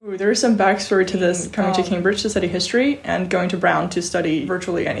There's some backstory to this coming to Cambridge to study history and going to Brown to study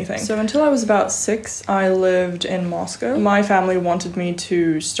virtually anything. So until I was about 6, I lived in Moscow. My family wanted me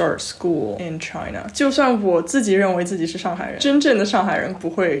to start school in China. 就算我自己认为自己是上海人，真正的上海人不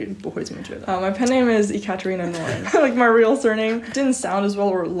会这么觉得。My pen name is Ekatarina. Like my real surname didn't sound as well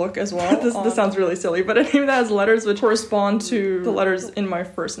or look as well. This sounds really silly, but a name that has letters which correspond to the letters in my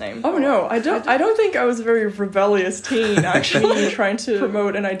first name. Oh no, I don't think I was a very rebellious teen actually trying to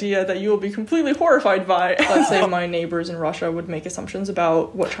promote an idea that you will be completely horrified by. Let's say my neighbors in Russia would make assumptions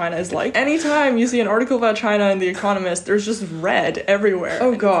about what China is like. Anytime you see an article about China in The Economist, there's just red everywhere.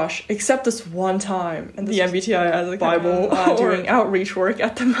 Oh gosh, except this one time. And the MBTI as a Bible doing outreach work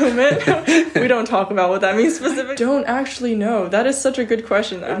at the moment. We don't talk about what that means specifically. Don't actually know. That is such a good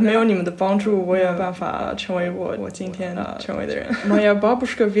question. 没有你们的帮助，我也没办法成为我今天成为的人。Моя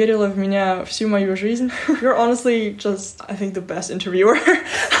бабушка верила в меня всю мою жизнь. You're honestly just, I think, the best interviewer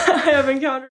I have encountered.